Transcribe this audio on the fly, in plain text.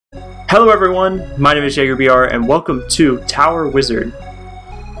Hello everyone, my name is Yeagerbr and welcome to Tower Wizard.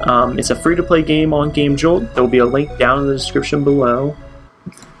 It's a free-to-play game on GameJolt. There will be a link down in the description below.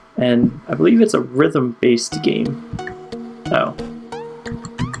 And I believe it's a rhythm-based game. Oh.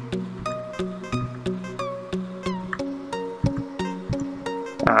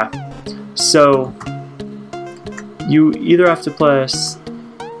 So you either have to press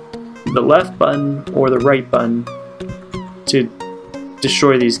the left button or the right button to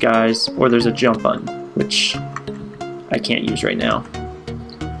destroy these guys, or there's a jump button, which I can't use right now.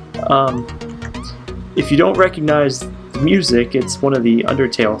 If you don't recognize the music, it's one of the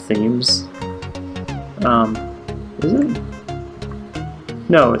Undertale themes. Is it?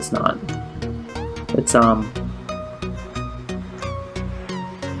 No, it's not. It's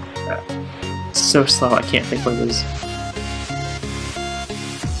so slow I can't think what it is.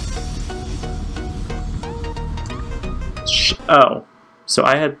 Oh. So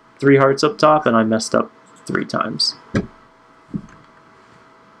I had 3 hearts up top and I messed up 3 times.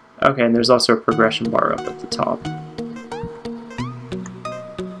 Okay, and there's also a progression bar up at the top.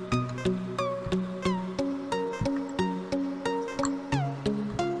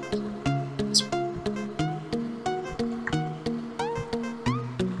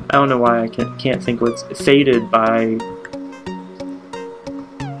 I don't know why I can't think what's Faded by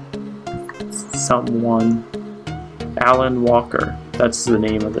someone. Alan Walker. That's the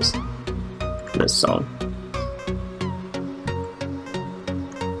name of this song.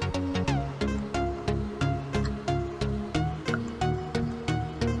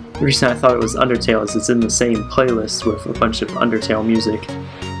 The reason I thought it was Undertale is it's in the same playlist with a bunch of Undertale music.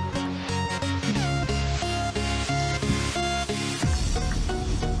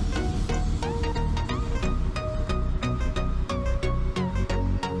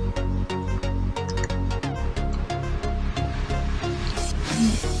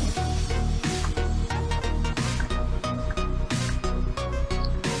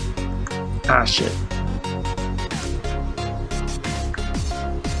 Ah, shit.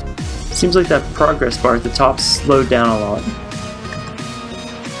 Seems like that progress bar at the top slowed down a lot.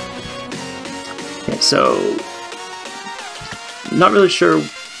 Okay, so not really sure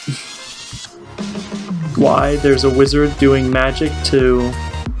why there's a wizard doing magic to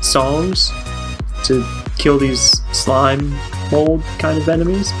songs to kill these slime mold kind of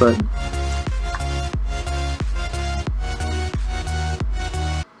enemies, but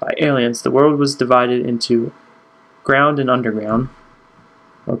aliens. The world was divided into ground and underground.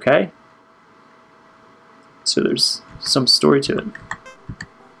 Okay. So there's some story to it.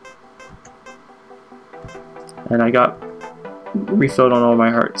 And I got refilled on all my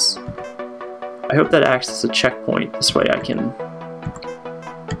hearts. I hope that acts as a checkpoint. This way I can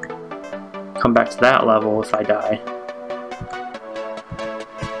come back to that level if I die.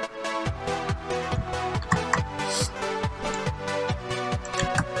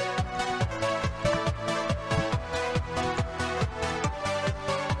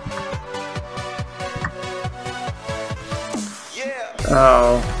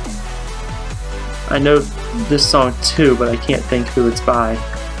 Oh, I know this song too, but I can't think who it's by.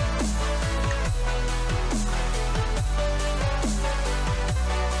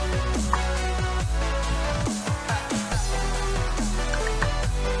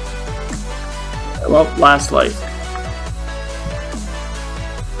 Well, Last Life.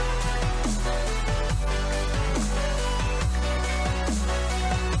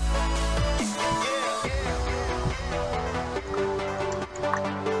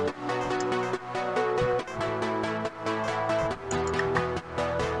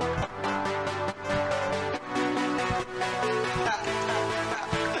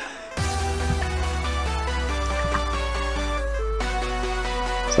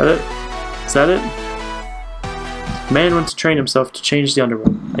 Is that it? Is that it? Man wants to train himself to change the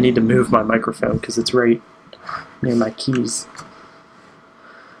underworld. I need to move my microphone because it's right near my keys.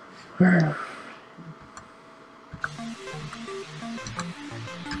 I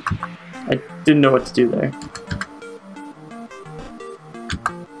didn't know what to do there.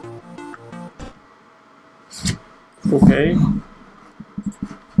 Okay.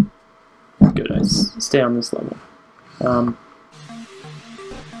 Good, I stay on this level.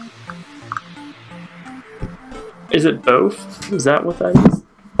 Is it both? Is that what that is?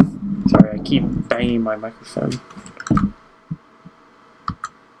 Sorry, I keep banging my microphone.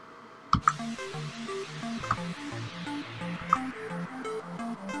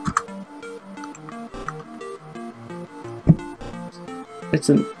 It's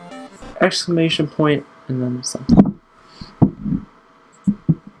an exclamation point and then something.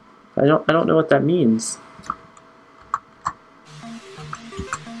 I don't know what that means.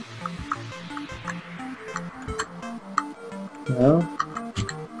 No.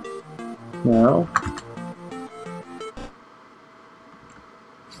 No.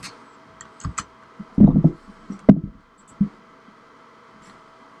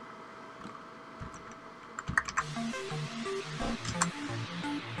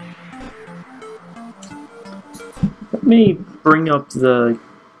 Let me bring up the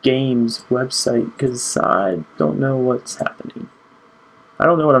game's website because I don't know what's happening. I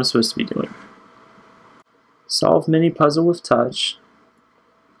don't know what I'm supposed to be doing. Solve mini puzzle with touch.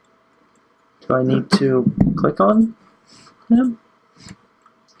 Do I need to click on him?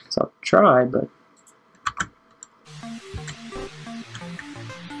 So I'll try, but...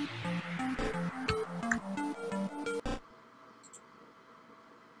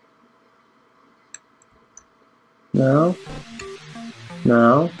 No.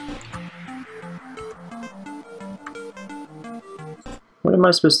 No. What am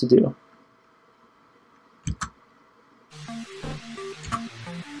I supposed to do?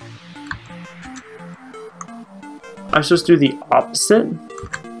 I'm supposed to do the opposite?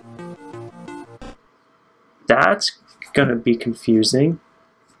 That's gonna be confusing.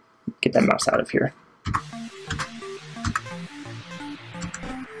 Get that mouse out of here.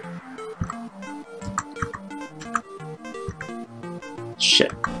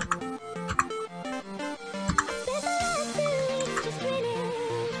 Shit.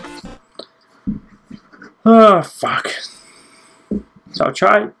 Oh, fuck. So I'll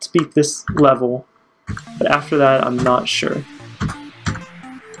try to beat this level, but after that, I'm not sure.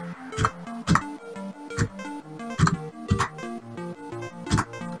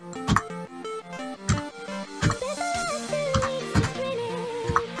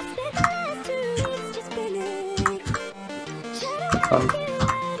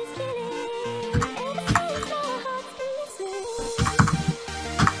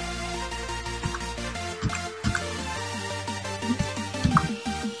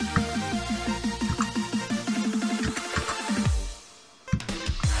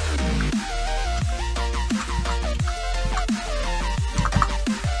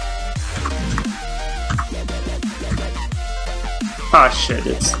 Ah, shit,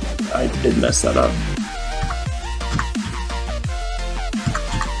 I did mess that up.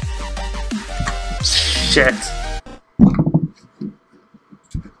 Shit.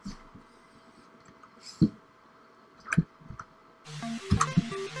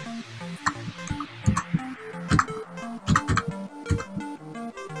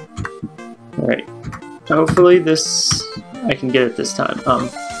 Alright. Hopefully I can get it this time.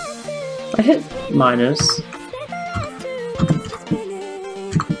 I hit minus.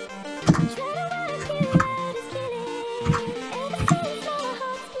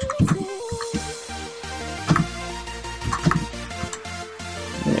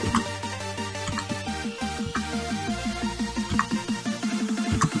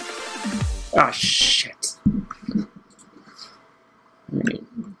 Ah, shit. Alright,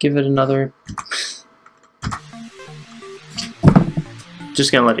 give it another...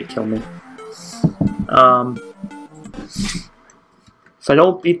 Just gonna let it kill me. If I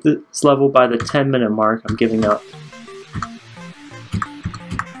don't beat this level by the 10-minute mark, I'm giving up.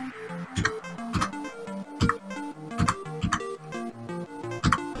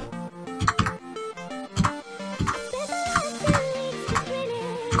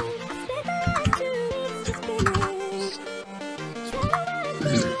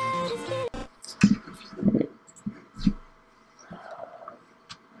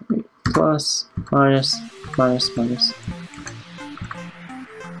 Plus, minus, minus, minus.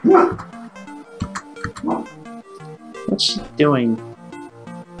 What's she doing?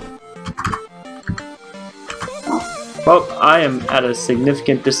 Well, I am at a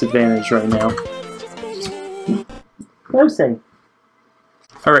significant disadvantage right now. What was I saying?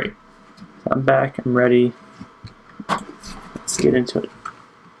 Alright, I'm back, I'm ready. Let's get into it.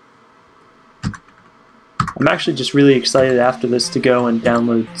 I'm actually just really excited after this to go and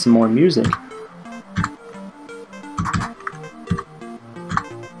download some more music.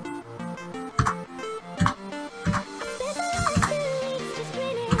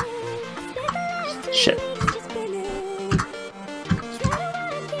 Shit.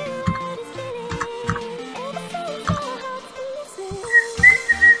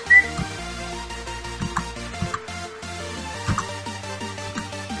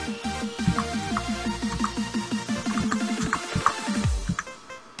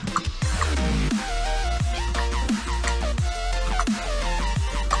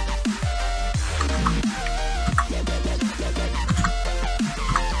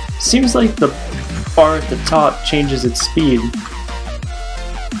 Seems like the bar at the top changes its speed.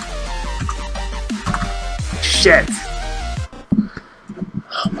 Shit!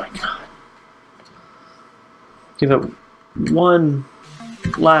 Oh my god. Give it one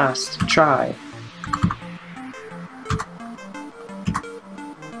last try.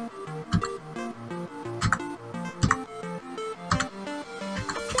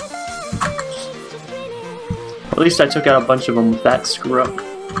 At least I took out a bunch of them with that screw up.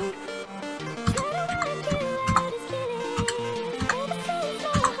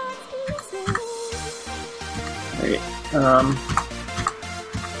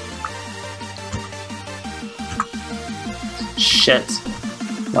 Shit.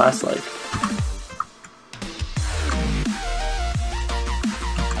 Last life.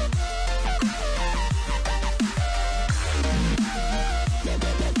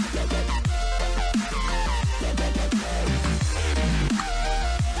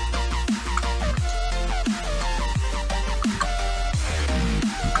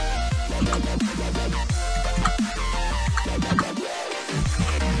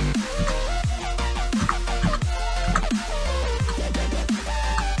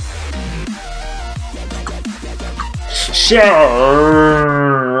 Shit!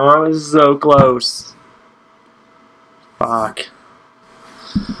 I was so close. Fuck.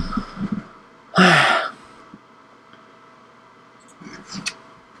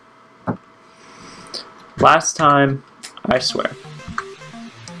 Last time, I swear.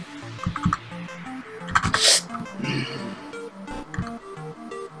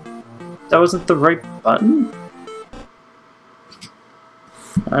 That wasn't the right button?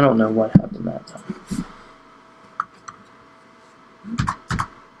 I don't know what happened that time.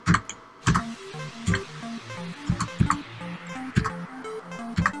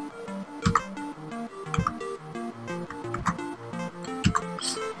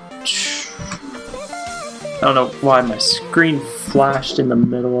 I don't know why my screen flashed in the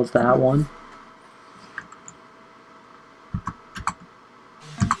middle of that one.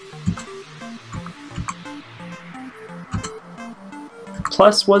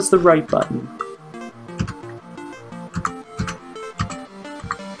 Plus was the right button.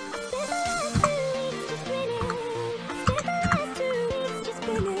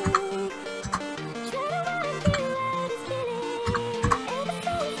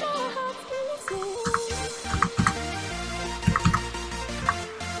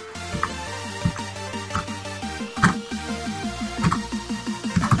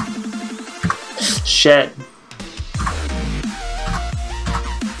 Shit.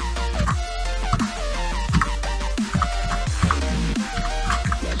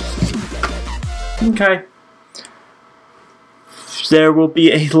 Okay. There will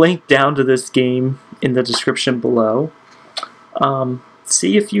be a link down to this game in the description below.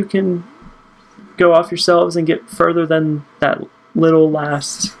 See if you can go off yourselves and get further than that little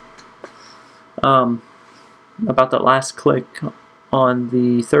last, about that last click on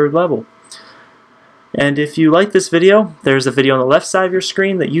the 3rd level. And if you like this video, there's a video on the left side of your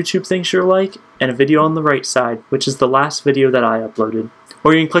screen that YouTube thinks you'll like, and a video on the right side, which is the last video that I uploaded.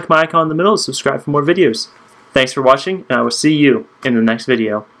 Or you can click my icon in the middle to subscribe for more videos. Thanks for watching, and I will see you in the next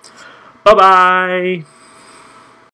video. Bye-bye!